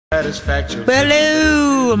satisfaction.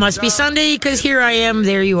 Hello, it must be Sunday because here I am.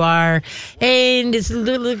 There you are, and it's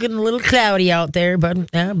looking a little cloudy out there, but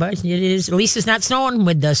it is. At least it's not snowing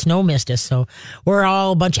with the snow mist us. So we're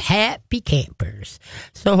all a bunch of happy campers.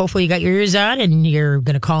 So hopefully you got your ears on and you're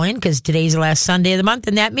going to call in because today's the last Sunday of the month,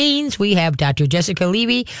 and that means we have Dr. Jessica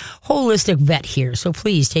Levy, holistic vet here. So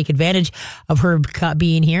please take advantage of her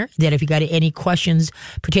being here. That if you got any questions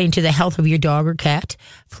pertaining to the health of your dog or cat,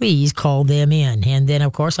 please call them in. And then,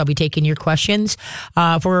 of course, I'll be taking your questions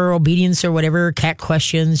for obedience or whatever, cat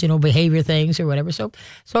questions, behavior things or whatever. So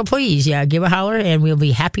please, give a holler and we'll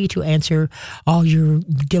be happy to answer all your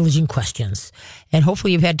diligent questions. And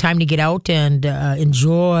hopefully you've had time to get out and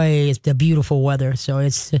enjoy the beautiful weather. So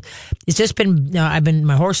it's just been,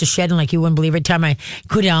 my horse is shedding like you wouldn't believe. Every time I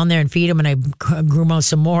go down there and feed him and I groom out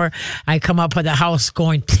some more, I come up with the house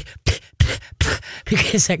going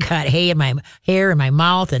because I got hay in my hair and my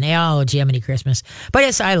mouth and Jiminy Christmas. But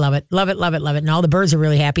yes, I love it. Love it, love it, love it. And all the birds are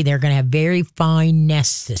really happy. They're going to have very fine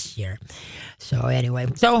nests this year. So anyway,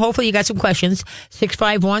 hopefully you got some questions.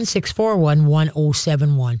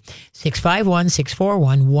 651-641-1071.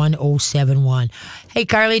 651-641-1071. Hey,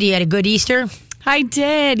 Carly, do you had a good Easter? I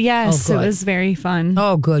did, yes. It was very fun.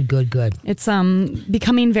 Oh, good. It's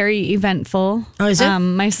becoming very eventful. Oh, is it?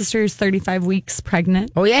 My sister is 35 weeks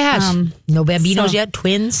pregnant. Oh, yes. No bambinos yet?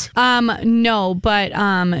 Twins? No,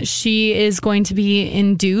 but she is going to be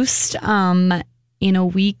induced in a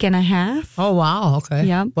week and a half. Oh, wow. Okay.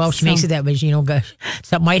 Yeah. Well, she makes it that way.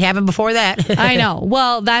 Something might happen before that. I know.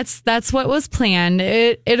 Well, that's what was planned.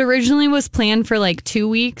 It originally was planned for like 2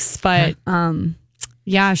 weeks, but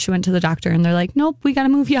yeah, she went to the doctor and they're like, nope, we got to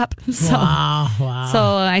move you up. So, wow. So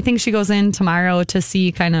I think she goes in tomorrow to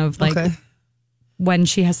see kind of like when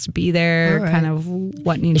she has to be there, kind of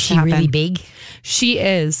what needs to happen. Is she really big? She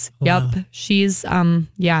is. Wow. Yep. She's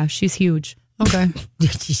she's huge. Okay.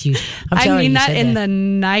 She's huge. I mean that in the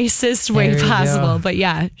nicest way possible. But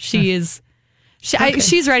yeah, she is.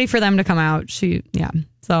 She's ready for them to come out.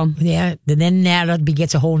 So yeah, then that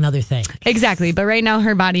begets a whole nother thing. Exactly. But right now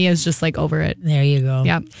her body is just like over it. There you go.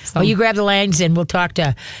 Yep. So. Well, you grab the lines and we'll talk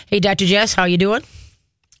to. Hey, Dr. Jess, how you doing?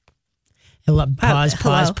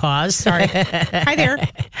 Pause. Sorry. Hi there.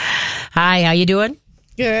 Hi, how you doing?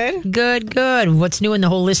 Good. Good. What's new in the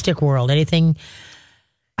holistic world? Anything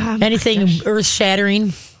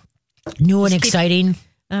earth-shattering, new and exciting?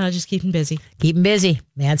 Just keeping busy. Keeping busy.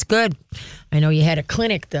 That's good. I know you had a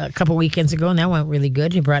clinic a couple weekends ago, and that went really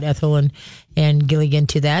good. You brought Ethel and Gilligan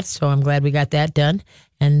to that, so I'm glad we got that done.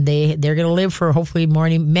 And they're going to live for hopefully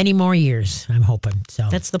many more years, I'm hoping. So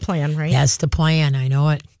that's the plan, right? That's the plan. I know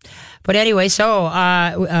it. But anyway,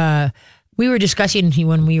 we were discussing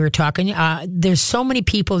when we were talking, there's so many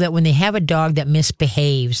people that when they have a dog that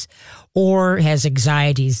misbehaves or has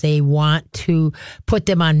anxieties, they want to put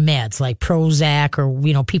them on meds like Prozac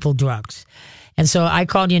or, people drugs. And so I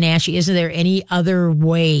called you and asked you, isn't there any other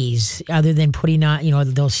ways other than putting on,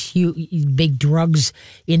 those huge, big drugs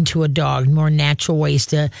into a dog, more natural ways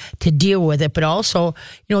to deal with it? But also,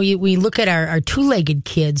 we look at our two-legged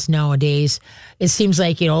kids nowadays, it seems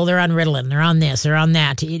like, they're on Ritalin, they're on this, they're on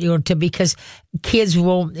that, because kids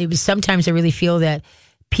sometimes I really feel that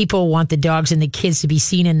people want the dogs and the kids to be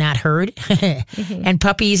seen and not heard. Mm-hmm. And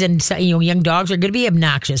puppies and young dogs are going to be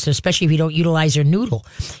obnoxious, especially if you don't utilize their noodle.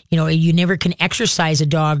 You never can exercise a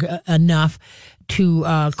dog enough to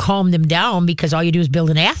calm them down because all you do is build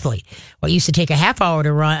an athlete. Well, it used to take a half hour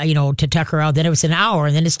to run, to tuck her out. Then it was an hour,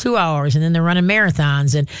 and then it's 2 hours, and then they're running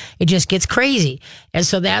marathons, and it just gets crazy. And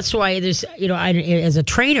so that's why there's, as a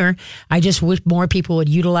trainer, I just wish more people would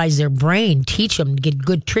utilize their brain, teach them, get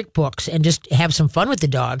good trick books, and just have some fun with the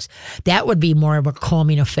dogs. That would be more of a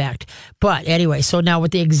calming effect. But anyway, so now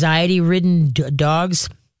with the anxiety-ridden dogs,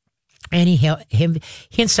 any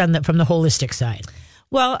hints on that from the holistic side?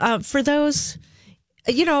 Well, for those,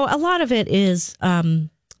 a lot of it is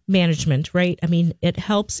management, right? I mean, it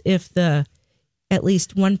helps if at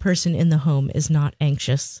least one person in the home is not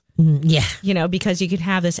anxious. Mm-hmm. Yeah. Because you can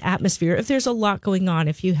have this atmosphere. If there's a lot going on,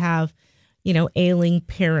 if you have, ailing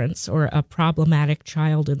parents or a problematic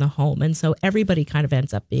child in the home. And so everybody kind of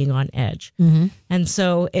ends up being on edge. Mm-hmm. And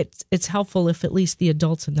so it's helpful if at least the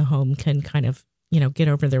adults in the home can kind of, get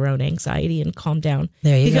over their own anxiety and calm down.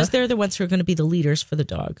 Because they're the ones who are going to be the leaders for the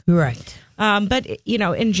dog. Right. But,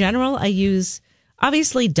 in general, I use,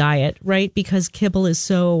 obviously, diet, right? Because kibble is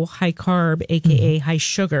so high carb, a.k.a. high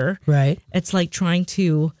sugar. Right. It's like trying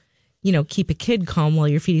to, keep a kid calm while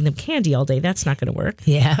you're feeding them candy all day. That's not going to work.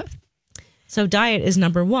 Yeah. So diet is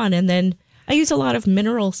number one. And then I use a lot of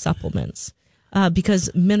mineral supplements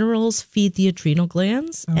because minerals feed the adrenal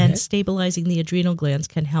glands, and stabilizing the adrenal glands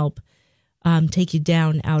can help take you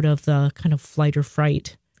down out of the kind of flight or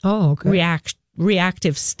fright Oh, okay.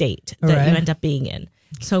 reactive state that Right. you end up being in.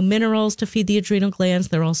 So minerals to feed the adrenal glands.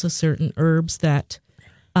 There are also certain herbs that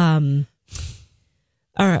are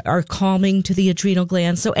calming to the adrenal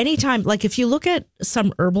glands. So anytime, like if you look at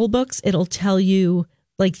some herbal books, it'll tell you,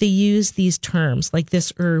 like they use these terms, like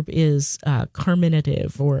this herb is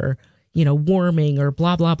carminative or, warming or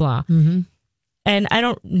blah, blah, blah. Mm-hmm. And I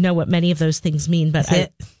don't know what many of those things mean,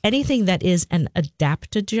 but anything that is an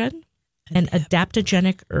adaptogen, an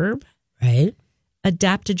adaptogenic herb, Right.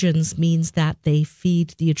 adaptogens means that they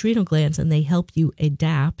feed the adrenal glands and they help you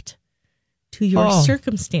adapt to your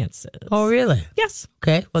circumstances. Oh, really? Yes.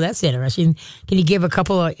 Okay. Well, that's interesting. Can you give a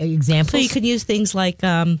couple of examples? So you could use things like,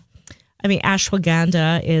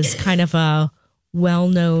 ashwagandha is kind of a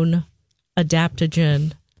well-known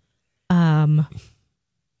adaptogen.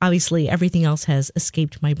 Obviously, everything else has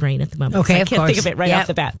escaped my brain at the moment. Okay, so I of can't think course. of it right Yep. off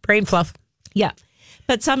the bat. Brain fluff. Yeah.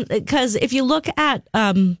 But because if you look at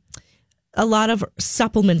a lot of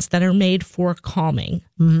supplements that are made for calming,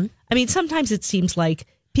 I mean, sometimes it seems like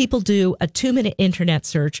people do a 2-minute internet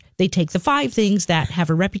search. They take the 5 things that have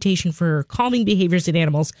a reputation for calming behaviors in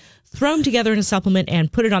animals, throw them together in a supplement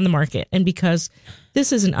and put it on the market. And because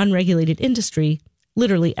this is an unregulated industry,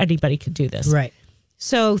 literally anybody could do this. Right.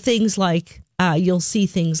 So things like, you'll see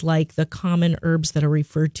things like the common herbs that are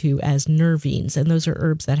referred to as nervines, and those are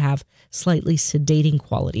herbs that have slightly sedating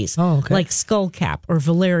qualities, like skullcap or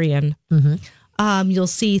valerian. You'll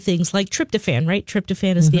see things like tryptophan, right?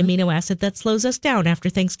 Tryptophan is the amino acid that slows us down after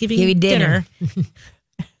Thanksgiving dinner.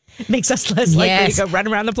 Makes us less likely to go run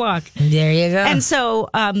around the block. There you go. And so,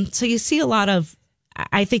 so you see a lot of,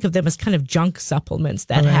 I think of them as kind of junk supplements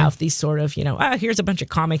that have these sort of, here's a bunch of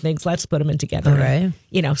calming things. Let's put them in together and,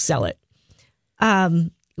 sell it.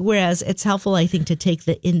 Whereas it's helpful, I think, to take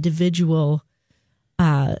the individual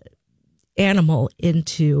animal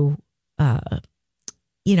into,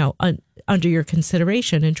 under your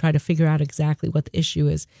consideration and try to figure out exactly what the issue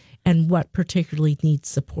is and what particularly needs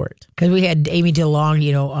support. Because we had Amy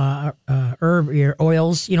DeLong, herb, your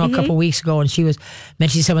oils, a couple weeks ago, and she was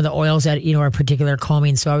mentioning some of the oils that, are particular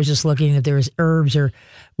calming. So I was just looking if there was herbs or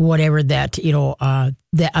whatever that,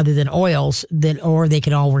 that other than oils, or they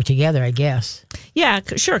can all work together, I guess. Yeah,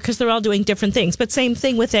 sure, because they're all doing different things. But same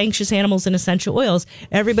thing with anxious animals and essential oils.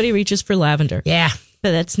 Everybody reaches for lavender. Yeah.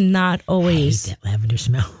 But that's not always. I hate that lavender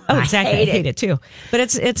smell. Oh, exactly. I hate it too. But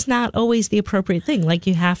it's not always the appropriate thing. Like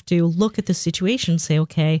you have to look at the situation, say,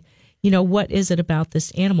 okay, what is it about this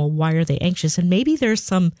animal? Why are they anxious? And maybe there's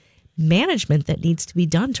some management that needs to be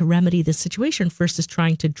done to remedy the situation versus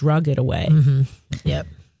trying to drug it away. Mm-hmm. Yep.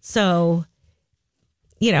 So,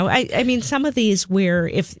 I mean, some of these where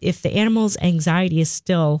if the animal's anxiety is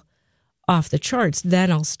still off the charts,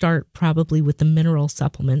 then I'll start probably with the mineral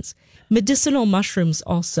supplements. Medicinal mushrooms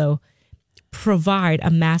also provide a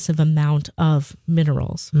massive amount of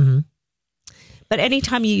minerals. Mm-hmm. But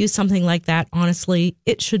anytime you use something like that, honestly,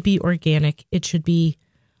 it should be organic. It should be,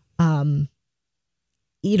 grown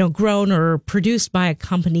or produced by a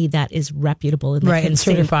company that is reputable and and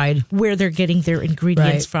certified, where they're getting their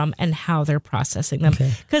ingredients from and how they're processing them.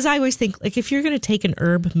 Because I always think, like, if you're going to take an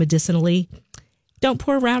herb medicinally, don't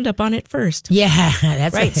pour Roundup on it first. Yeah,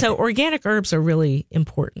 that's right. So organic herbs are really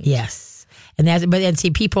important. Yes. And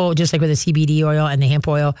see, people, just like with the CBD oil and the hemp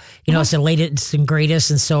oil, it's the latest and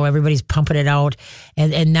greatest. And so everybody's pumping it out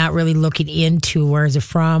and not really looking into where is it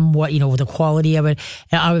from, what, the quality of it.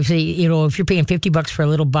 And obviously, if you're paying $50 for a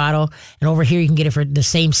little bottle and over here you can get it for the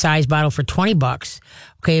same size bottle for $20.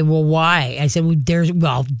 Okay, well, why? I said,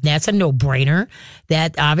 that's a no-brainer.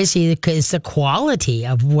 That obviously is the quality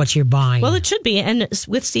of what you're buying. Well, it should be. And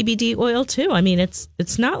with CBD oil, too. I mean,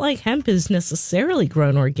 it's not like hemp is necessarily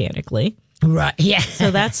grown organically. Right, yeah. So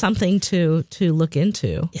that's something to look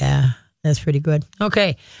into. Yeah, that's pretty good.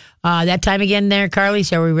 Okay, that time again there, Carly.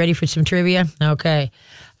 So are we ready for some trivia? Okay.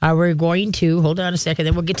 We're going to, hold on a second,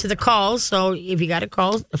 then we'll get to the calls. So if you got a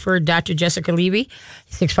call for Dr. Jessica Levy,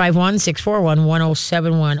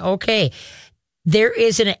 651-641-1071. Okay. There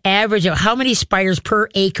is an average of how many spiders per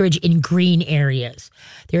acreage in green areas?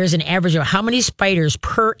 There is an average of how many spiders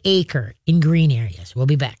per acre in green areas? We'll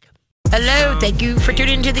be back. Hello, thank you for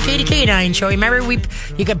tuning into the Katie K9 Show. Remember,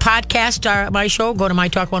 you can podcast my show. Go to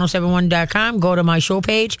mytalk1071.com. Go to my show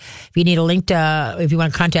page. If you need a link to, if you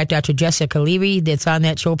want to contact Dr. Jessica Levy, that's on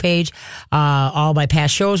that show page. All my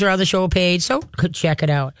past shows are on the show page, so check it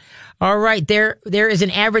out. All right, there is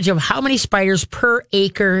an average of how many spiders per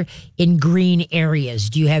acre in green areas.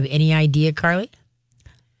 Do you have any idea, Carly?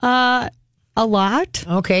 A lot.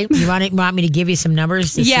 Okay, you want me to give you some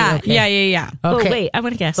numbers? Yeah. Okay. Okay. Oh, wait, I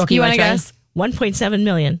want to guess. Okay, you want to guess? 1.7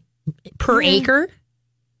 million. per acre?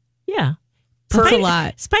 Yeah. That's a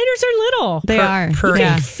lot. Spiders are little. They are. per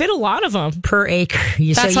yeah. acre. Fit a lot of them. Per acre.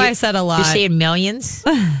 That's why I said a lot. You're saying millions?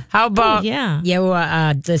 How about, yeah.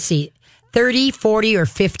 Well, let's see, 30, 40, or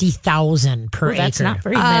 50,000 per acre? That's not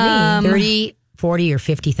very many. 30, 40, or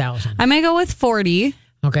 50,000. I may go with 40.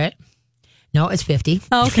 Okay. No, it's 50.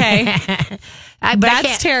 Okay. But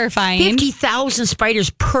That's terrifying. 50,000 spiders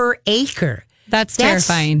per acre. That's That's-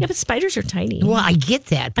 terrifying. Yeah, but spiders are tiny. Well, I get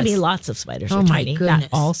that. I But mean, lots of spiders oh are my tiny. goodness. Not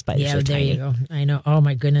all spiders yeah, are there tiny. you go. I know. Oh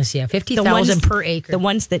my goodness. Yeah, 50,000 per acre. The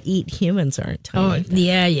ones that eat humans aren't Oh, tiny.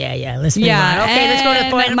 yeah. Let's move Yeah. on. Okay, let's go to the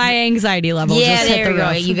and phone. my anxiety level Yeah, just hit there the you go.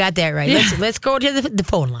 roof. You got that right. Let's go to the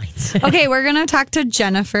phone lines. Okay, we're going to talk to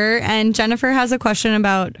Jennifer, and Jennifer has a question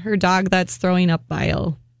about her dog that's throwing up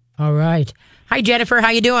bile. All right. Hi, Jennifer.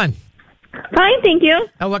 How you doing? Fine, thank you.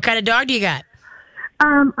 Oh, what kind of dog do you got?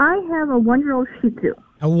 I have a 1-year-old Shih Tzu.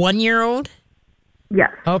 A 1-year-old? Yes.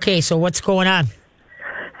 Okay, so what's going on?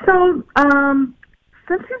 So,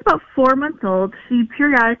 since she's about 4 months old, she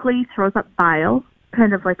periodically throws up bile,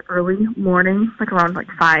 kind of like early morning, like around like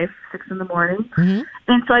 5, 6 in the morning. Mhm.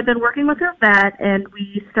 And so I've been working with her vet, and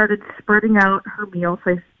we started spreading out her meals.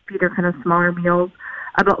 So I feed her kind of smaller meals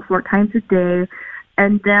about 4 times a day.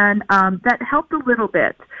 And then that helped a little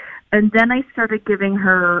bit. And then I started giving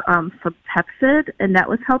her some Pepcid, and that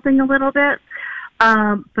was helping a little bit.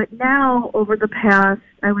 But now, over the past,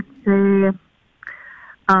 I would say,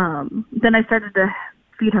 then I started to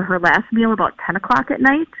feed her last meal about 10 o'clock at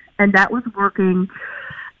night, and that was working.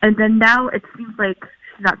 And then now it seems like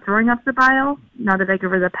she's not throwing up the bile now that I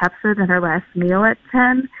give her the Pepcid and her last meal at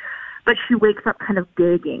 10. But she wakes up kind of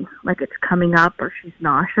gagging, like it's coming up or she's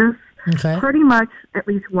nauseous. Okay. Pretty much at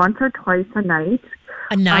least once or twice a night.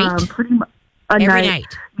 A night? Pretty much a Every night.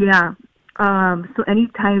 night? Yeah. So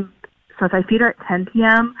anytime, so if I feed her at 10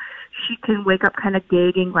 p.m., she can wake up kind of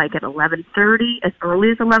gagging like at 11:30, as early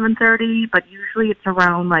as 11:30, but usually it's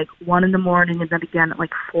around like 1 in the morning and then again at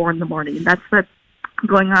like 4 in the morning. And that's what's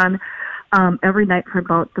going on every night for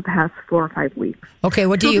about the past 4 or 5 weeks. Okay,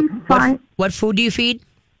 what do She'll you be fine. what food do you feed?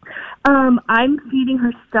 I'm feeding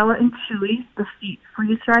her Stella and Chewy, the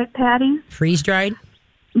freeze-dried patties. Freeze-dried?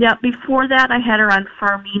 Yeah, before that I had her on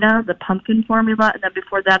Farmina, the pumpkin formula, and then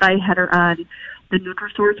before that I had her on the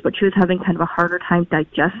Nutrisource, but she was having kind of a harder time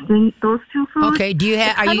digesting those two foods. Okay, do you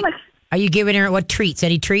have are you giving her what treats?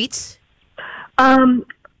 Any treats?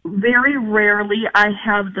 Very rarely. I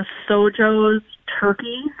have the Sojo's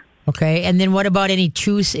turkey. Okay, and then what about any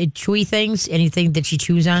chewy things? Anything that she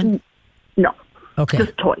chews on? No, Okay.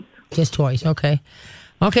 just toys. Just toys. Okay.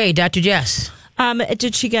 Okay, Dr. Jess.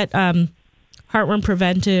 Did she get heartworm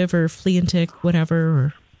preventive or flea and tick, whatever?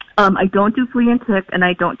 Or? I don't do flea and tick, and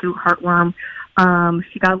I don't do heartworm.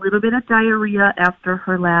 She got a little bit of diarrhea after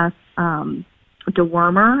her last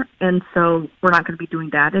dewormer, and so we're not going to be doing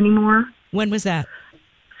that anymore. When was that?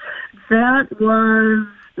 That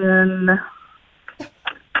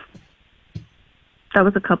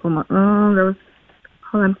was a couple months. Hold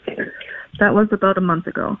on. That was about a month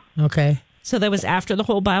ago. Okay. So that was after the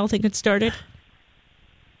whole bile thing had started?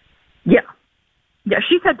 Yeah. Yeah,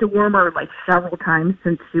 she's had dewormer like several times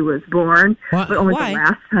since she was born, What? but only Why? the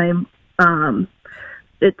last time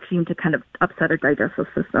it seemed to kind of upset her digestive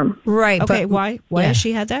system. Right. Okay, but, why? Why yeah. has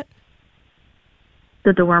she had that?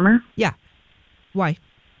 The dewormer, Yeah. Why?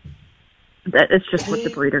 it's just what the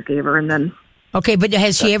breeder gave her, and then Okay, but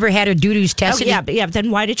has she ever had her doo-doos Oh, tested? yeah, but then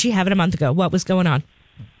why did she have it a month ago? What was going on?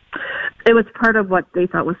 it was part of what they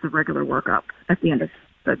thought was the regular workup at the end of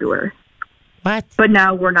February. What? But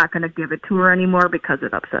now we're not going to give it to her anymore because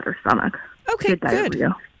it upset her stomach. Okay, She had good.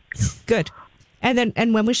 diarrhea. Good.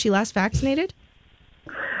 And when was she last vaccinated?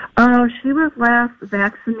 She was last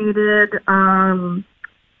vaccinated.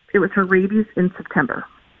 It was her rabies in September.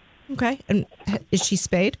 Okay. And is she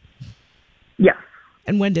spayed? Yes.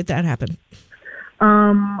 And when did that happen?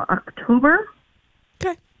 October.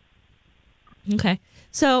 Okay. Okay.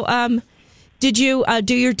 So, did you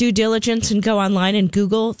do your due diligence and go online and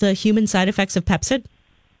Google the human side effects of Pepcid?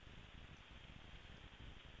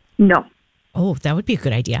 No. Oh, that would be a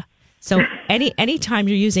good idea. So, any time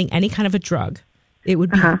you're using any kind of a drug, it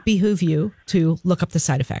would behoove you to look up the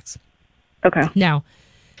side effects. Okay. Now,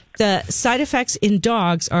 the side effects in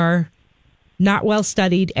dogs are not well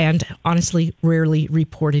studied and honestly rarely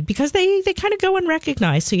reported because they kind of go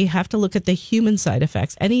unrecognized. So you have to look at the human side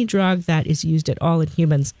effects. Any drug that is used at all in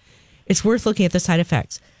humans, it's worth looking at the side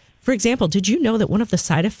effects. For example, did you know that one of the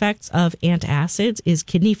side effects of antacids is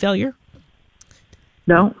kidney failure?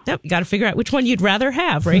 No. No, you got to figure out which one you'd rather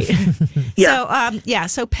have, right? Yeah. So,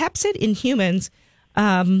 so Pepcid in humans,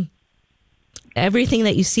 everything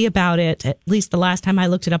that you see about it, at least the last time I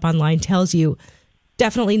looked it up online, tells you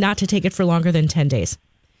definitely not to take it for longer than 10 days.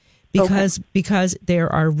 Because there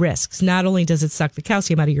are risks. Not only does it suck the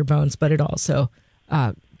calcium out of your bones, but it also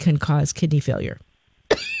can cause kidney failure.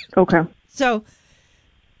 Okay. So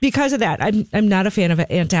because of that, I'm not a fan of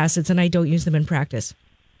antacids, and I don't use them in practice.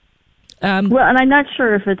 Well, and I'm not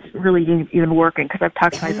sure if it's really even working because I've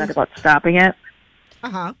talked to my vet about stopping it.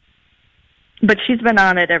 Uh-huh. But she's been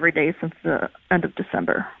on it every day since the end of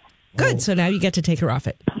December. Good. So now you get to take her off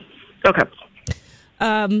it. Okay.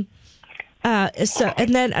 And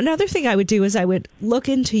then another thing I would do is I would look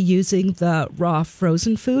into using the raw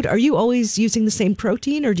frozen food. Are you always using the same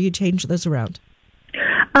protein, or do you change those around?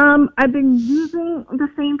 I've been using the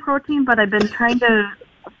same protein, but I've been trying to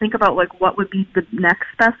think about what would be the next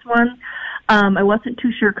best one. I wasn't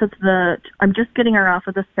too sure because I'm just getting her off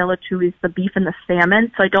of the Stella Chewy's, the beef and the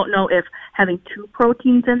salmon, so I don't know if having two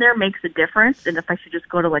proteins in there makes a difference, and if I should just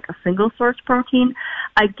go to a single source protein.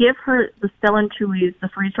 I give her the Stella Chewy's, the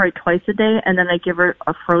freeze-dried twice a day, and then I give her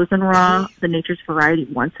a frozen raw, the Nature's Variety,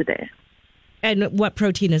 once a day. And what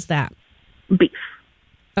protein is that? Beef.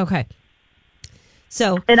 Okay.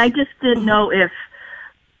 So, and I just didn't know if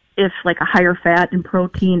a higher fat and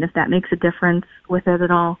protein, if that makes a difference with it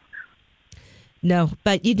at all. No,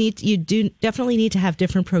 but you do definitely need to have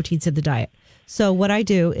different proteins in the diet. So what I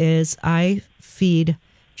do is I feed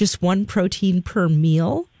just one protein per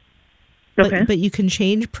meal. Okay. But you can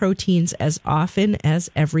change proteins as often as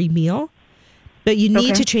every meal. But you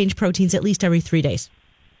need to change proteins at least every 3 days.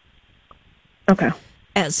 Okay.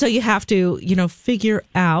 So you have to, figure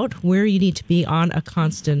out where you need to be on a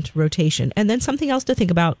constant rotation. And then something else to think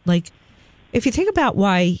about, if you think about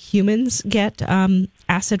why humans get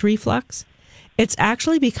acid reflux, it's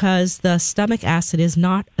actually because the stomach acid is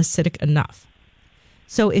not acidic enough.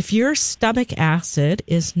 So if your stomach acid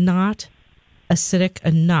is not acidic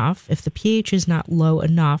enough, if the pH is not low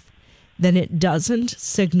enough, then it doesn't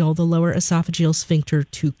signal the lower esophageal sphincter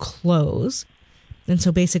to close. And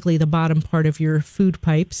so basically the bottom part of your food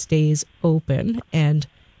pipe stays open, and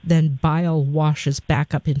then bile washes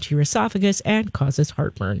back up into your esophagus and causes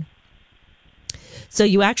heartburn. So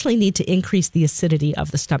you actually need to increase the acidity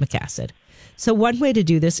of the stomach acid. So one way to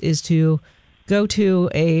do this is to go to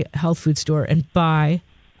a health food store and buy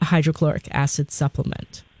a hydrochloric acid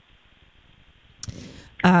supplement,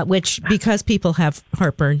 which, because people have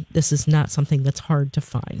heartburn, this is not something that's hard to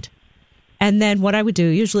find. And then what I would do,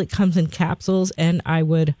 usually it comes in capsules, and I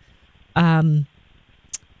would, you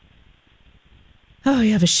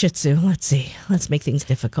have a Shih Tzu. Let's see. Let's make things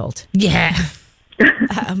difficult. Yeah.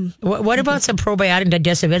 What about some probiotic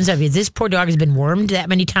digestive enzyme? This poor dog has been wormed that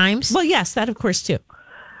many times? Well, yes, that of course too.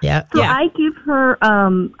 Yeah. So yeah. I give her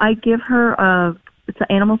it's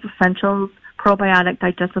the Animals Essentials probiotic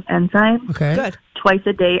digestive enzyme. Okay. Good. Twice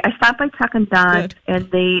a day. I stopped by Chuck and Dog, and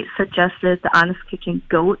they suggested the Honest Kitchen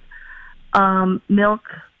goat milk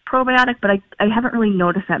probiotic, but I haven't really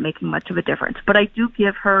noticed that making much of a difference. But I do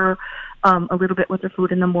give her a little bit with her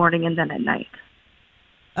food in the morning and then at night.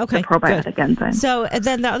 Okay, the probiotic enzyme. So, and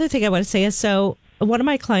then the other thing I want to say is, one of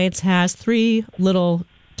my clients has 3 little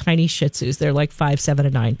tiny Shih Tzus. They're like 5, 7,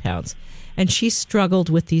 and 9 pounds. And she struggled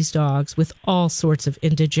with these dogs with all sorts of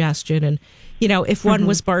indigestion. And, if one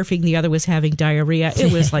was barfing, the other was having diarrhea.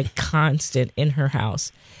 It was constant in her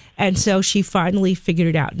house. And so she finally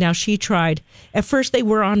figured it out. Now she tried, at first they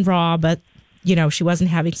were on raw, but she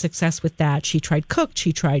wasn't having success with that. She tried cooked,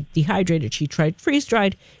 she tried dehydrated, she tried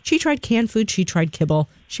freeze-dried, she tried canned food, she tried kibble.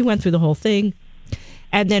 She went through the whole thing.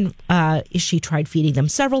 And then she tried feeding them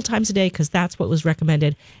several times a day because that's what was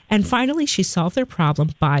recommended. And finally, she solved their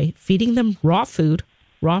problem by feeding them raw food,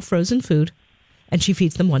 raw frozen food, and she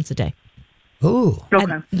feeds them once a day. Ooh.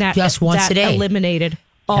 Okay. Just once a day. Eliminated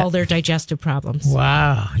all their digestive problems.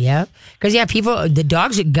 Wow. Yeah. Because, the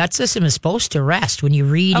dog's gut system is supposed to rest when you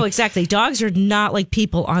read. Oh, exactly. Dogs are not like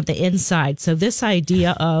people on the inside. So this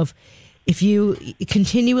idea of if you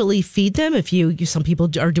continually feed them, some people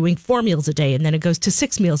are doing 4 meals a day and then it goes to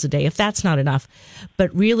 6 meals a day, if that's not enough.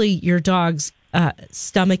 But really your dog's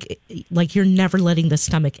stomach, you're never letting the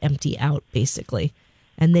stomach empty out, basically.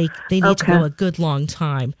 And they need to go a good long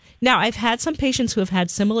time. Now, I've had some patients who have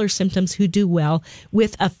had similar symptoms who do well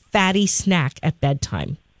with a fatty snack at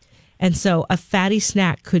bedtime. And so a fatty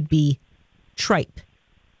snack could be tripe.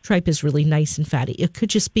 Tripe is really nice and fatty. It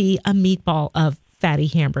could just be a meatball of fatty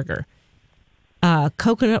hamburger.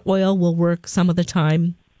 Coconut oil will work some of the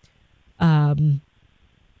time.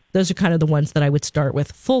 Those are kind of the ones that I would start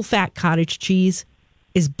with. Full fat cottage cheese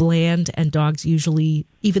is bland, and dogs usually,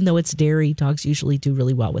 even though it's dairy, dogs usually do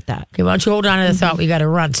really well with that. Okay, why don't you hold on to the thought? We got to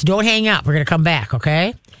run. So don't hang up. We're going to come back,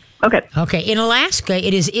 okay? Okay. Okay. In Alaska,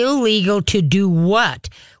 it is illegal to do what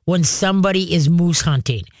when somebody is moose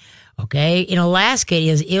hunting? Okay. In Alaska, it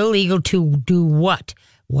is illegal to do what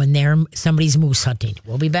when somebody's moose hunting?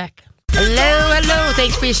 We'll be back. Hello.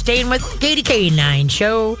 Thanks for staying with Katie K9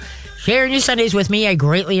 Show. Sharing your Sundays with me, I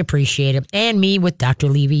greatly appreciate it. And me with Dr.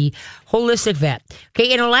 Levy, holistic vet.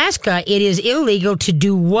 Okay, in Alaska, it is illegal to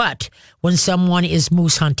do what when someone is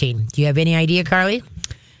moose hunting? Do you have any idea, Carly?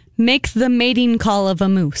 Make the mating call of a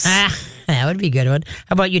moose. That would be a good one.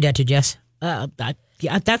 How about you, Dr. Jess? Yeah,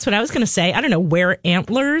 that's what I was going to say. I don't know, wear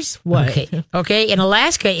antlers? What? Okay. In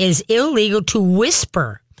Alaska, it is illegal to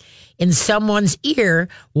whisper in someone's ear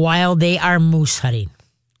while they are moose hunting.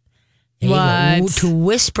 There you go. What? To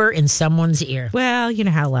whisper in someone's ear. Well, you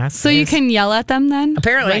know how Alaska So you can yell at them then?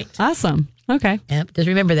 Apparently. Awesome. Okay. Yep, just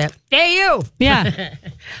remember that. Hey, you! Yeah.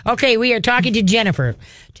 Okay, we are talking to Jennifer.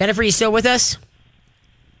 Jennifer, you still with us?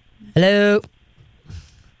 Hello?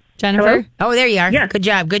 Jennifer? Hello? Oh, there you are. Yeah. Good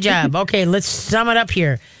job. Okay, let's sum it up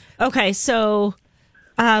here. Okay, so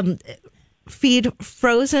feed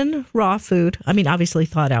frozen raw food. I mean, obviously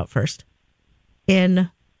thawed out first.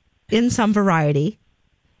 In some variety.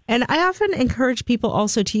 And I often encourage people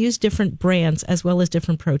also to use different brands as well as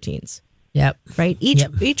different proteins. Yep. Right?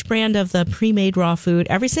 Each brand of the pre-made raw food,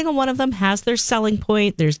 every single one of them has their selling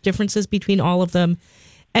point. There's differences between all of them.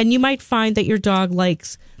 And you might find that your dog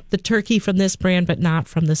likes the turkey from this brand, but not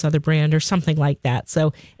from this other brand or something like that.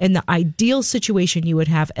 So in the ideal situation, you would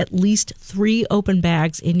have at least 3 open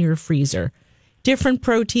bags in your freezer. Different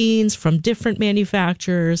proteins from different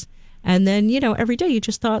manufacturers. And then, every day you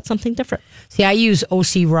just thought something different. See, I use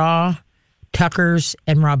OC Raw, Tucker's,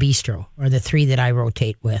 and Raw Bistro are the 3 that I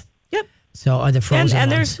rotate with. Yep. So are the frozen and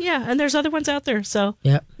ones. there's other ones out there. So,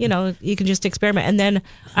 Yep. You can just experiment. And then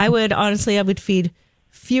I would feed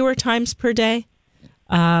fewer times per day.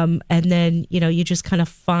 And then, you just kind of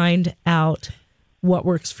find out what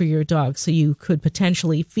works for your dog. So you could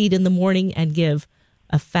potentially feed in the morning and give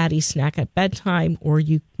a fatty snack at bedtime, or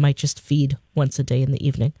you might just feed once a day in the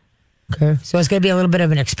evening. Okay. So it's going to be a little bit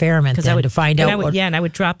of an experiment then to find out. And I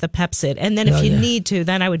would drop the Pepcid. And then if you need to,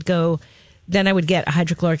 then I would get a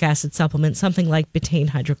hydrochloric acid supplement, something like betaine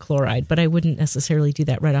hydrochloride. But I wouldn't necessarily do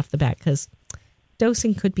that right off the bat because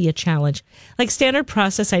dosing could be a challenge. Like Standard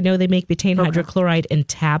Process, I know they make betaine hydrochloride in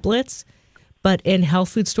tablets. But in health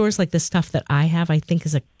food stores, like the stuff that I have, I think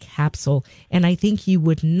is a capsule. And I think you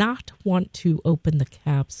would not want to open the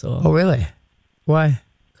capsule. Oh, really? Why?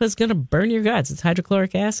 Because it's going to burn your guts. It's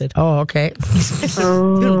hydrochloric acid. Oh, okay. It's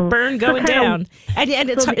going to burn going down. And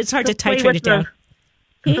it's hard to titrate it down.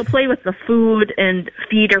 So play with the food and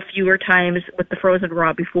feed her fewer times with the frozen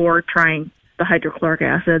raw before trying the hydrochloric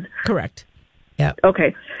acid. Correct. Yeah.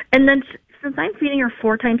 Okay. And then since I'm feeding her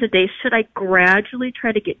 4 times a day, should I gradually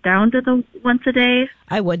try to get down to the once a day?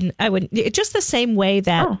 I wouldn't. It's just the same way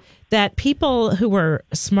that people who are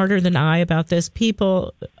smarter than I about this,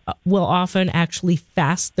 people will often actually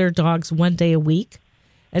fast their dogs 1 day a week.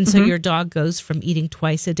 And so your dog goes from eating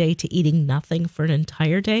twice a day to eating nothing for an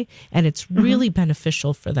entire day. And it's really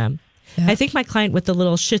beneficial for them. Yeah. I think my client with the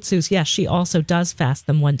little Shih Tzus, she also does fast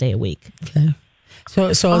them 1 day a week. Okay. So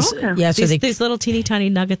these little teeny tiny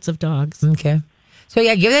nuggets of dogs. Okay. So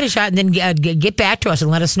give that a shot and then get back to us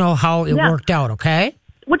and let us know how it worked out. Okay.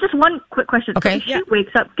 Well, just one quick question. Okay. So if she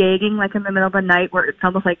wakes up gagging like in the middle of the night where it's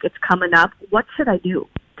almost like it's coming up, what should I do?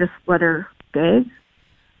 Just let her gag?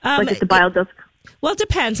 Like if the bile does. Well, it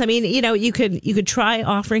depends. I mean, you could try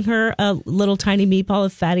offering her a little tiny meatball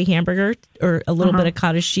of fatty hamburger or a little bit of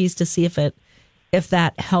cottage cheese to see if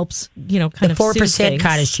that helps, kind of 4%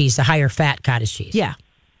 cottage cheese, the higher fat cottage cheese. Yeah.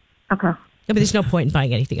 Okay. I mean, there's no point in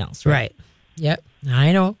buying anything else. Right. Yep.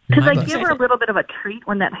 I know. Because I give her a little bit of a treat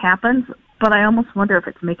when that happens, but I almost wonder if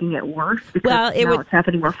it's making it worse because it's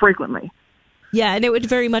happening more frequently. Yeah, and it would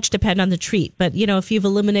very much depend on the treat. But, if you've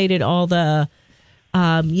eliminated all the,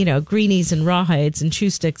 greenies and rawhides and chew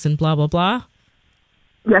sticks and blah, blah, blah.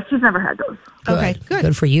 Yeah, she's never had those. Good. Okay, good.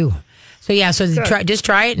 Good for you. So just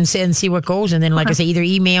try it and see what goes, and then I say, either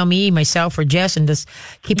email me, myself, or Jess, and just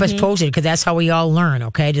keep us posted because that's how we all learn.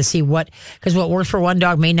 Okay, to see because what works for one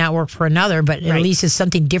dog may not work for another, but at least it's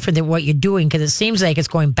something different than what you're doing because it seems like it's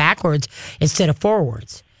going backwards instead of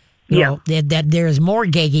forwards. You know, that there's more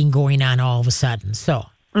gagging going on all of a sudden. So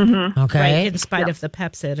okay, right, in spite of the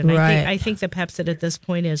Pepcid, and I think the Pepcid at this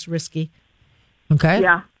point is risky. Okay,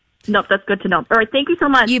 yeah, nope, that's good to know. All right, thank you so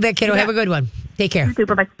much. You bet, kiddo. Have a good one. Take care. You too.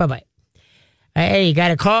 Bye bye. Bye bye. Hey, you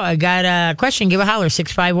got a call? I got a question? Give a holler.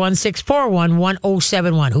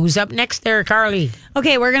 651-641-1071. Who's up next there, Carly?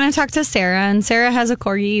 Okay, we're going to talk to Sarah, and Sarah has a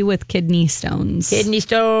corgi with kidney stones. Kidney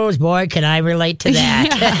stones. Boy, can I relate to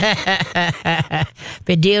that.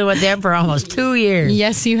 Been dealing with them for almost 2 years.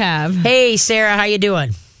 Yes, you have. Hey, Sarah, how you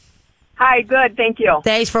doing? Hi, good, thank you.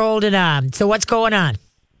 Thanks for holding on. So what's going on?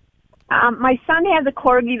 My son has a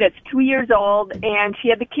corgi that's 2 years old, and she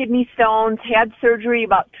had the kidney stones, had surgery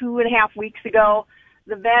about 2.5 weeks ago.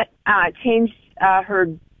 The vet changed her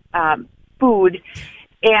food,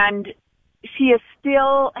 and she is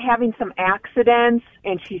still having some accidents,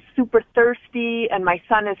 and she's super thirsty, and my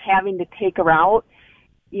son is having to take her out,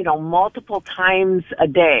 multiple times a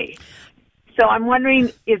day. So I'm wondering,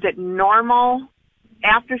 is it normal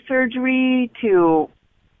after surgery to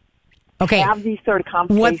have these sort of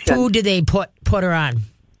complications? What food did they put her on?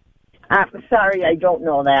 I'm sorry, I don't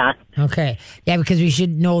know that. Okay. Yeah, because we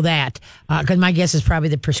should know that. Because my guess is probably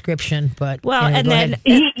the prescription. But well, and then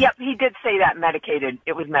he did say that medicated.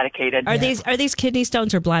 It was medicated. Are these kidney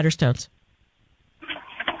stones or bladder stones?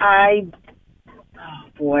 Oh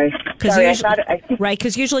boy. Sorry, right?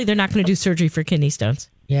 Because usually they're not going to do surgery for kidney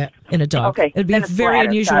stones. Yeah, in a dog. Okay, it'd be very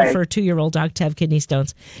unusual for a 2-year-old dog to have kidney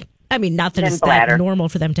stones. I mean, not that it's that normal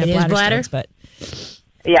for them to have bladder stones, but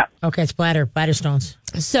yeah. Okay, it's bladder stones.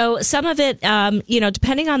 So some of it,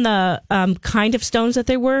 depending on the kind of stones that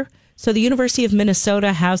they were. So the University of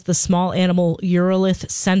Minnesota has the small animal urolith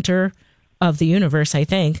center of the universe, I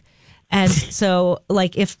think. And so,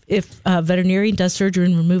 like, if a veterinarian does surgery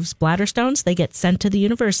and removes bladder stones, they get sent to the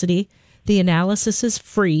university. The analysis is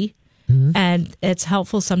free, and it's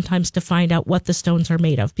helpful sometimes to find out what the stones are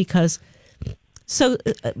made of because. So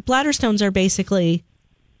bladder stones are basically,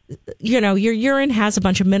 your urine has a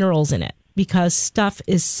bunch of minerals in it because stuff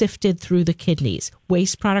is sifted through the kidneys.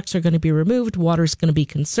 Waste products are going to be removed, water is going to be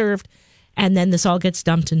conserved, and then this all gets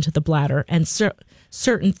dumped into the bladder. And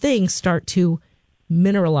certain things start to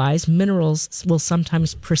mineralize. Minerals will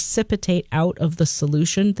sometimes precipitate out of the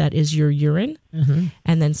solution that is your urine,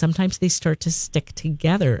 and then sometimes they start to stick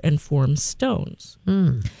together and form stones.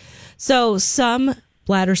 So some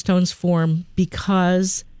bladder stones form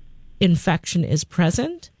because infection is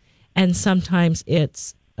present, and sometimes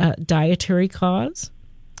it's a dietary cause.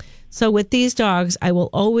 So with these dogs, I will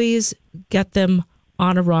always get them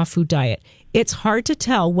on a raw food diet. It's hard to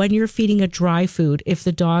tell when you're feeding a dry food if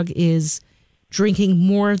the dog is drinking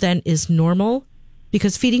more than is normal,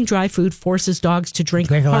 because feeding dry food forces dogs to drink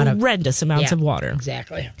horrendous amounts of water.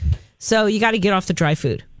 Exactly. So you got to get off the dry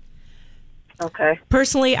food. Okay.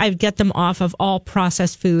 Personally, I'd get them off of all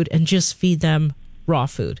processed food and just feed them raw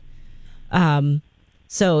food.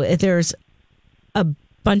 So there's a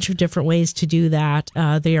bunch of different ways to do that.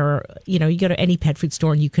 They are, you go to any pet food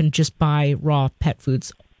store and you can just buy raw pet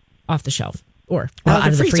foods off the shelf or out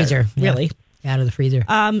of the freezer. Really. Yeah. Out of the freezer.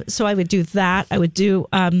 So I would do that. I would do,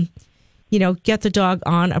 get the dog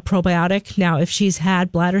on a probiotic. Now, if she's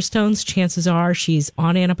had bladder stones, chances are she's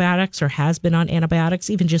on antibiotics or has been on antibiotics,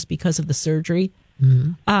 even just because of the surgery.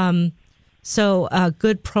 So a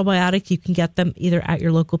good probiotic, you can get them either at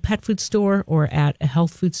your local pet food store or at a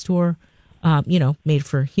health food store, made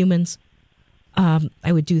for humans.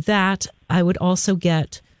 I would do that. I would also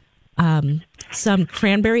get some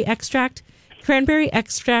cranberry extract. Cranberry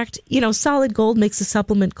extract, Solid Gold makes a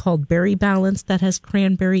supplement called Berry Balance that has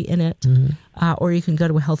cranberry in it. Or you can go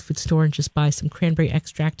to a health food store and just buy some cranberry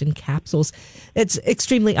extract in capsules. It's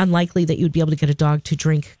extremely unlikely that you'd be able to get a dog to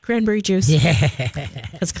drink cranberry juice. Yeah.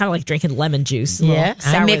 It's kind of like drinking lemon juice. Yeah.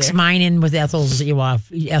 I mix mine in with Ethel's.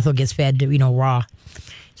 Ethel gets fed, raw.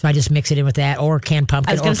 So I just mix it in with that or canned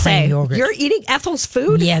pumpkin or plain yogurt. You're eating Ethel's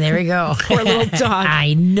food? Yeah, there we go. Poor little dog.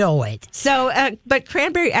 I know it. So, but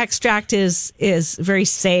cranberry extract is very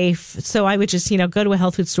safe. So I would just, go to a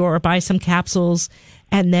health food store or buy some capsules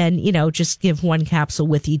and then, just give one capsule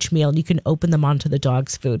with each meal. And you can open them onto the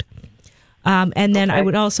dog's food. And then I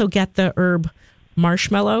would also get the herb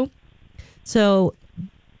marshmallow. So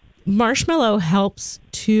marshmallow helps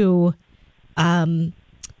to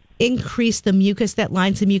increase the mucus that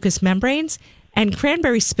lines the mucous membranes, and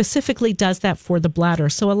cranberry specifically does that for the bladder.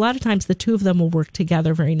 So a lot of times the two of them will work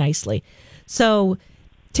together very nicely. So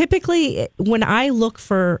typically when I look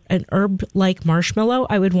for an herb like marshmallow,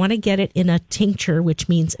 I would want to get it in a tincture, which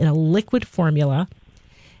means in a liquid formula.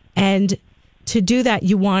 And to do that,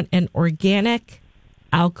 you want an organic,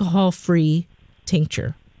 alcohol-free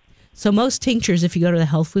tincture. So most tinctures, if you go to the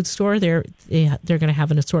health food store, they're going to have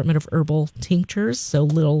an assortment of herbal tinctures, so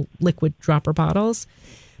little liquid dropper bottles.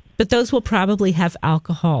 But those will probably have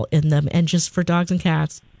alcohol in them. And just for dogs and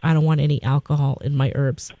cats, I don't want any alcohol in my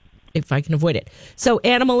herbs if I can avoid it. So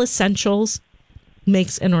Animal Essentials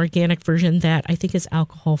makes an organic version that I think is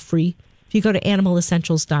alcohol-free. If you go to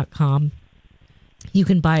animalessentials.com, you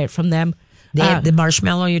can buy it from them. The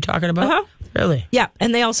marshmallow you're talking about? Uh-huh. Really? Yeah,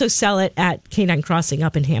 and they also sell it at Canine Crossing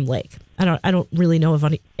up in Ham Lake. I don't really know of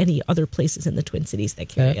any other places in the Twin Cities that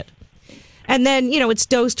carry it. And then, it's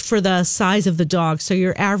dosed for the size of the dog. So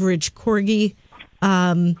your average Corgi,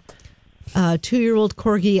 2-year-old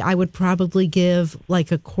Corgi, I would probably give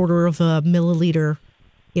like a quarter of a milliliter.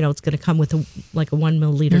 It's going to come with a 1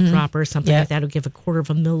 milliliter drop or something like that. It'll give a quarter of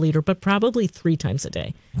a milliliter, but probably 3 times a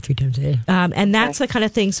day. 3 times a day. And that's the kind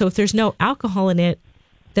of thing. So if there's no alcohol in it,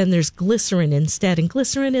 then there's glycerin instead. And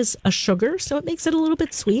glycerin is a sugar, so it makes it a little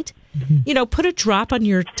bit sweet. Mm-hmm. Put a drop on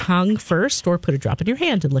your tongue first or put a drop in your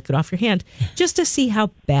hand and lick it off your hand just to see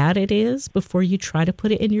how bad it is before you try to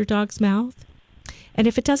put it in your dog's mouth. And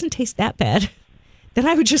if it doesn't taste that bad, then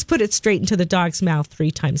I would just put it straight into the dog's mouth 3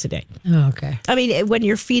 times a day. Oh, okay. I mean, when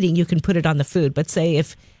you're feeding, you can put it on the food. But say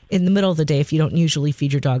if in the middle of the day, if you don't usually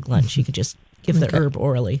feed your dog lunch, you could just give the herb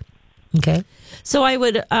orally. Okay. So I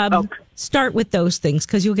would start with those things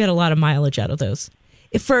because you'll get a lot of mileage out of those.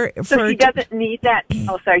 So she doesn't need that.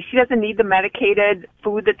 Oh, sorry. She doesn't need the medicated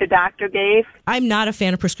food that the doctor gave. I'm not a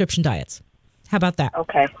fan of prescription diets. How about that?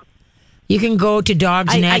 Okay. You can go to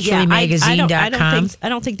dogsnaturallymagazine.com. I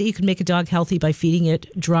don't think that you can make a dog healthy by feeding it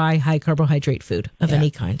dry, high carbohydrate food of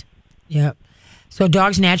any kind. Yep. So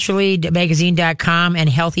dogsnaturallymagazine.com and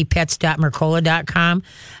healthypets.mercola.com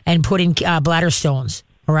and put in bladder stones,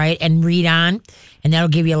 all right, and read on, and that'll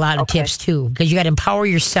give you a lot of tips too, because you got to empower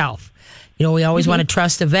yourself. We always want to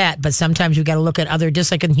trust the vet, but sometimes we got to look at other,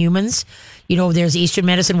 just like in humans, there's Eastern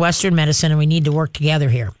medicine, Western medicine, and we need to work together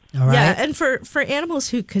here. All right. Yeah, and for animals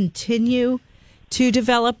who continue to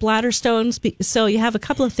develop bladder stones, so you have a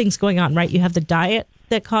couple of things going on, right? You have the diet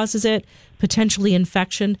that causes it, potentially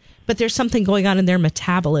infection, but there's something going on in their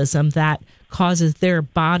metabolism that causes their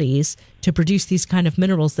bodies to produce these kind of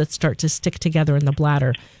minerals that start to stick together in the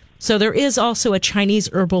bladder. So there is also a Chinese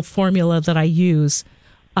herbal formula that I use,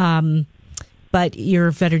 but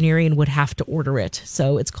your veterinarian would have to order it.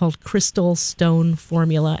 So it's called Crystal Stone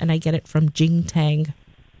Formula, and I get it from Jingtang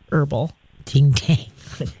Herbal. Jingtang.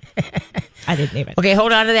 I didn't name it. Okay,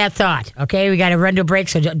 hold on to that thought. Okay, we got to run to a break,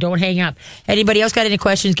 so don't hang up. Anybody else got any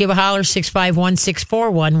questions? Give a holler,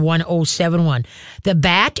 651-641-1071. The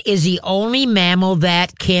bat is the only mammal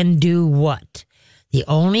that can do what? The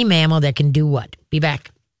only mammal that can do what? Be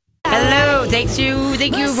back. Hello, thank you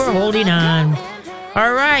for holding on.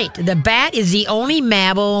 All right, the bat is the only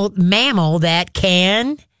mammal that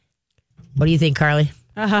can. What do you think, Carly?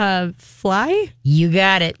 Fly? You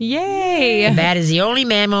got it. Yay. The bat is the only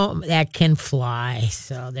mammal that can fly.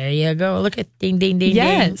 So there you go. Look at ding, ding, ding,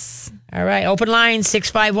 yes. ding. All right, open line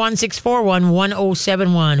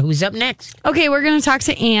 651-641-1071. Who's up next? Okay, we're going to talk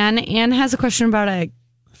to Anne. Anne has a question about a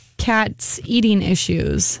cat's eating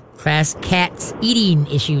issues. Cat's eating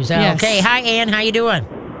issues. Yes. Okay, hi, Anne. How you doing?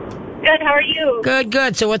 Good. How are you?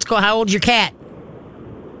 Good. So how old's your cat?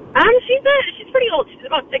 She's pretty old. She's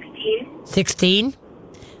about 16. 16?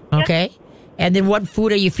 Okay. Yep. And then what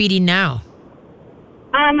food are you feeding now?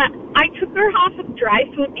 I took her off of dry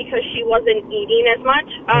food because she wasn't eating as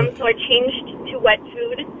much. So I changed to wet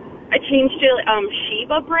food. I changed to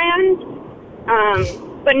Shiba brand.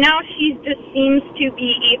 But now she just seems to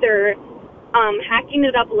be either hacking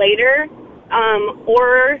it up later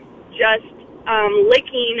or just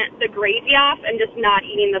licking the gravy off and just not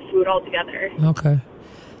eating the food altogether. Okay.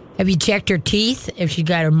 Have you checked her teeth? If she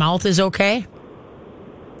got her mouth is okay?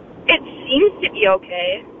 It seems to be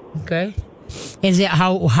okay. Okay. Is it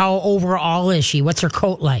how overall is she? What's her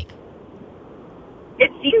coat like?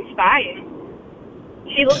 It seems fine.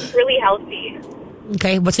 She looks really healthy.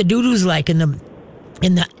 Okay. What's the doo-doos like in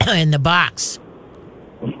the box?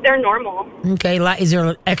 They're normal. Okay. Is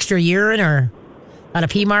there extra urine or a lot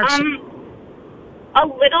of pee marks? A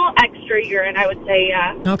little extra urine, I would say,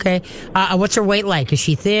 yeah. Okay. What's her weight like? Is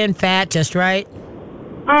she thin, fat, just right?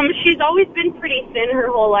 She's always been pretty thin her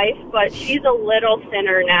whole life, but she's a little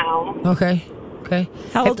thinner now. Okay.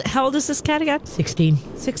 How old is this cat again? 16.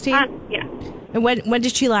 16? Yeah. And when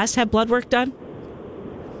did she last have blood work done?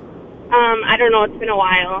 I don't know. It's been a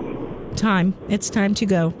while. It's time to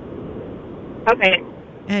go. Okay.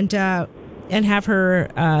 And have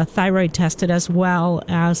her thyroid tested as well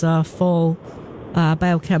as a full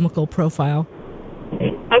biochemical profile.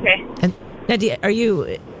 Okay. And now, are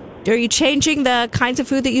you changing the kinds of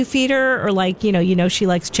food that you feed her, or like she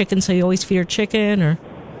likes chicken, so you always feed her chicken, or?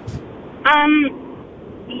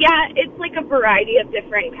 Yeah, it's like a variety of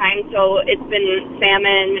different kinds. So it's been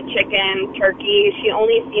salmon, chicken, turkey. She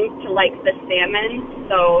only seems to like the salmon,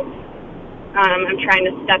 so I'm trying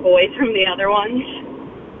to step away from the other ones.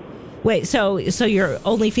 Wait, so you're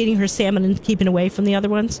only feeding her salmon and keeping away from the other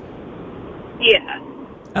ones? Yeah.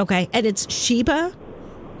 Okay, and it's Sheba?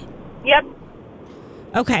 Yep.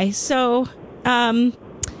 Okay, so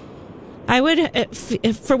I would,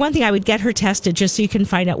 for one thing, I would get her tested just so you can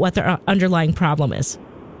find out what the underlying problem is.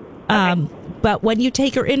 Okay. But when you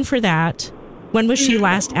take her in for that, when was she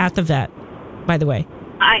last at the vet, by the way?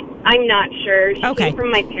 I'm not sure. She Okay. came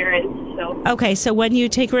from my parents, so. Okay, so when you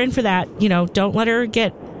take her in for that, don't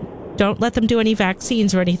let them do any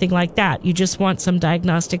vaccines or anything like that. You just want some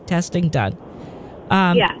diagnostic testing done.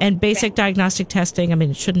 Yeah. And basic diagnostic testing, I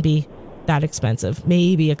mean, it shouldn't be that expensive.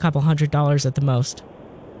 Maybe a couple $100 at the most.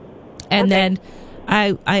 And then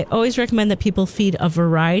I always recommend that people feed a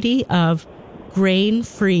variety of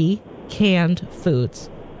grain-free canned foods.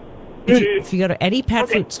 If you go to any pet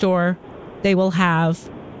food store, they will have,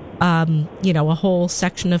 a whole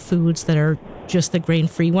section of foods that are just the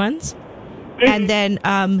grain-free ones. And then,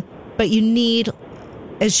 but you need,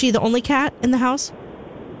 is she the only cat in the house?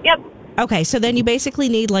 Yep. Okay, so then you basically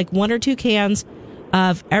need like 1 or 2 cans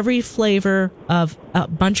of every flavor of a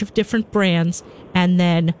bunch of different brands, and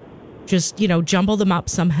then just, jumble them up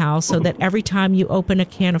somehow so that every time you open a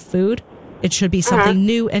can of food, it should be something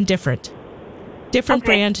new and different. Different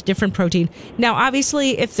brand, different protein. Now,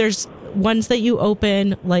 obviously, if there's ones that you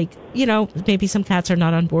open, like, maybe some cats are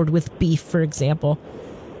not on board with beef, for example.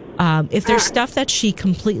 If there's stuff that she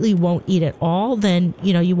completely won't eat at all, then,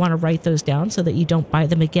 you want to write those down so that you don't buy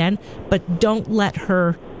them again. But don't let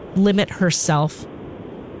her limit herself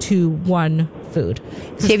to one food.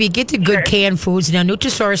 See, if you get the good canned foods, now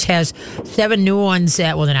Nutrisource has 7 new ones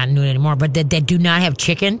that, well, they're not new anymore, but that do not have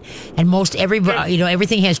chicken. And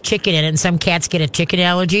everything has chicken in it, and some cats get a chicken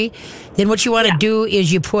allergy. Then what you want to do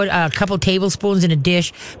is you put a couple tablespoons in a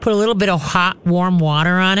dish, put a little bit of hot, warm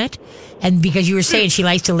water on it. And because you were saying she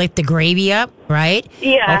likes to lick the gravy up, right?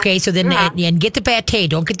 Yeah. Okay, so then and get the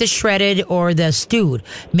pate. Don't get the shredded or the stewed.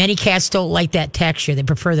 Many cats don't like that texture. They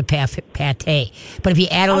prefer the pate. But if you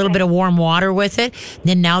add a little bit of warm water with it,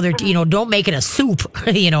 then now they're, don't make it a soup,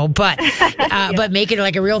 but make it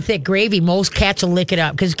like a real thick gravy. Most cats will lick it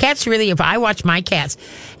up. Because cats really, if I watch my cats,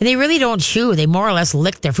 and they really don't chew. They more or less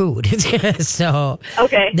lick their food. So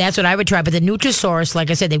that's what I would try. But the Nutrisource,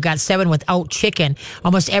 like I said, they've got 7 without chicken.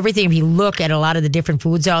 Almost everything, if you look at a lot of the different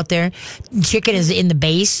foods out there, chicken is in the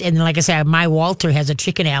base. And like I said, my Walter has a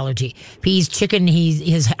chicken allergy. If he eats chicken,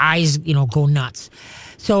 his eyes, go nuts.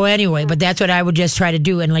 So anyway, but that's what I would just try to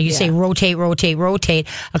do. And like you say, rotate.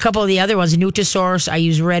 A couple of the other ones, Nutrisource, I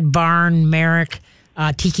use Red Barn, Merrick,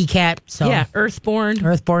 Tiki Cat. So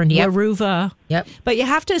Earthborn, yep. Laruva. Yep. But you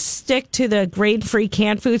have to stick to the grain-free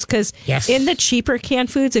canned foods because in the cheaper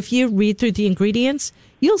canned foods, if you read through the ingredients,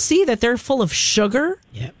 you'll see that they're full of sugar.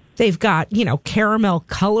 Yep. They've got, caramel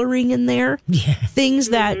coloring in there. Yeah. Things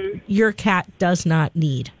that your cat does not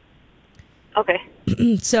need. Okay.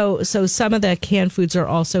 So some of the canned foods are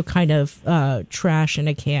also kind of trash in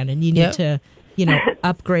a can, and you need to,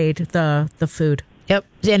 upgrade the food. Yep,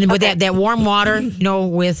 and with that warm water,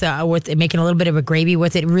 with making a little bit of a gravy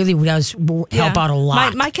with it, really does help out a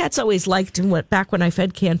lot. My cats always liked, back when I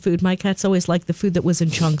fed canned food, my cats always liked the food that was in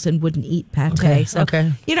chunks and wouldn't eat pate. Okay. So,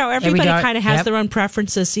 everybody kind of has their own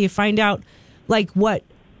preferences. So you find out like what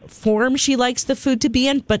form she likes the food to be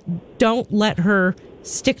in, but don't let her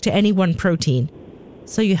stick to any one protein.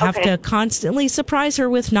 So you have to constantly surprise her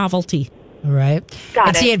with novelty. All right. Got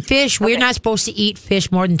and it. see, in fish, we're not supposed to eat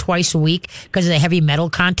fish more than twice a week because of the heavy metal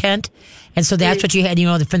content. And so that's what you had,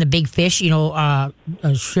 from the big fish,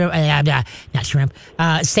 shrimp, not shrimp,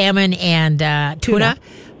 salmon and tuna.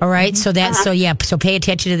 All right. So so pay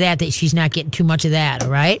attention to that she's not getting too much of that. All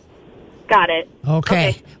right. Got it.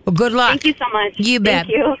 Okay. Well, good luck. Thank you so much. You bet.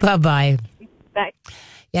 Thank you. Bye-bye. Bye.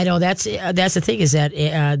 Yeah, no, that's the thing is that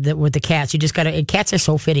with the cats, you just gotta. Cats are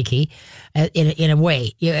so finicky, in a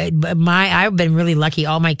way. I've been really lucky.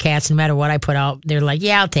 All my cats, no matter what I put out, they're like,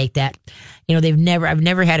 yeah, I'll take that. I've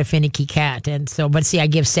never had a finicky cat, and so, but see, I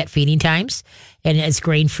give set feeding times, and it's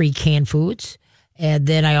grain-free canned foods, and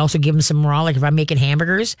then I also give them some raw. Like if I'm making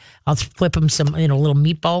hamburgers, I'll flip them some, little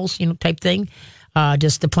meatballs, type thing.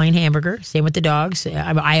 Just the plain hamburger. Same with the dogs.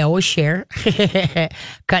 I always share.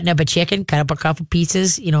 Cutting up a chicken, cut up a couple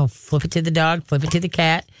pieces, flip it to the dog, flip it to the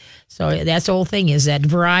cat. So that's the whole thing is that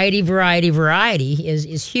variety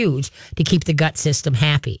is huge to keep the gut system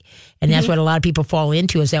happy. And that's what a lot of people fall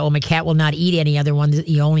into is that, well, my cat will not eat any other one.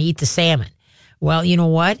 You only eat the salmon. Well, you know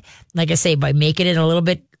what? Like I say, by making it a little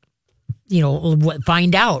bit,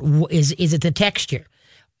 find out, is it the texture?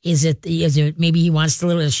 Is it maybe he wants to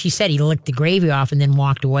little? She said he licked the gravy off and then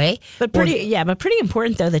walked away. But pretty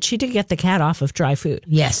important though that she did get the cat off of dry food.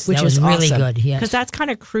 Yes, which that was is really awesome. good. Yes, because that's kind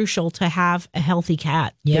of crucial to have a healthy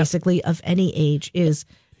cat, Yep. basically of any age, is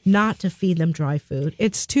not to feed them dry food.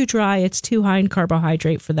 It's too dry. It's too high in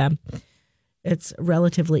carbohydrate for them. It's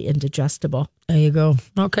relatively indigestible. There you go.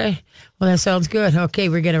 Okay, well that sounds good. Okay,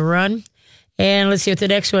 we're gonna run, and let's see what the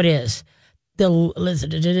next one is.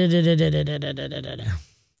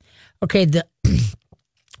 Okay, the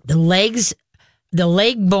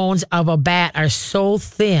leg bones of a bat are so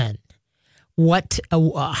thin.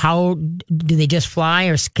 How do they just fly,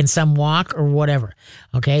 or can some walk, or whatever?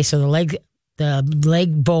 Okay, so the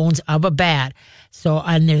leg bones of a bat. So,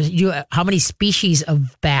 and how many species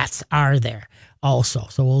of bats are there? Also,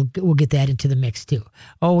 so we'll get that into the mix too.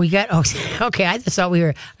 Oh, we got okay. I thought we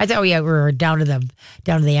were down to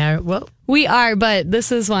the iron. Well, We are, but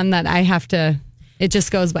this is one that I have to. It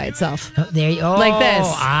just goes by itself. there you Like this.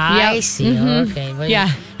 I Yep. see. Mhm. Okay. Well,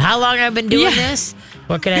 Yeah. How long I've been doing Yeah. this?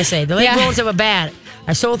 What can I say? The leg Yeah. bones of a bat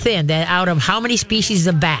are so thin that out of how many species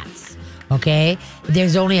of bats? Okay,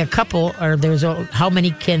 there's only a couple, or how many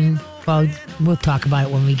can? Well, we'll talk about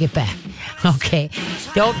it when we get back. Okay,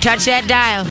 don't touch that dial.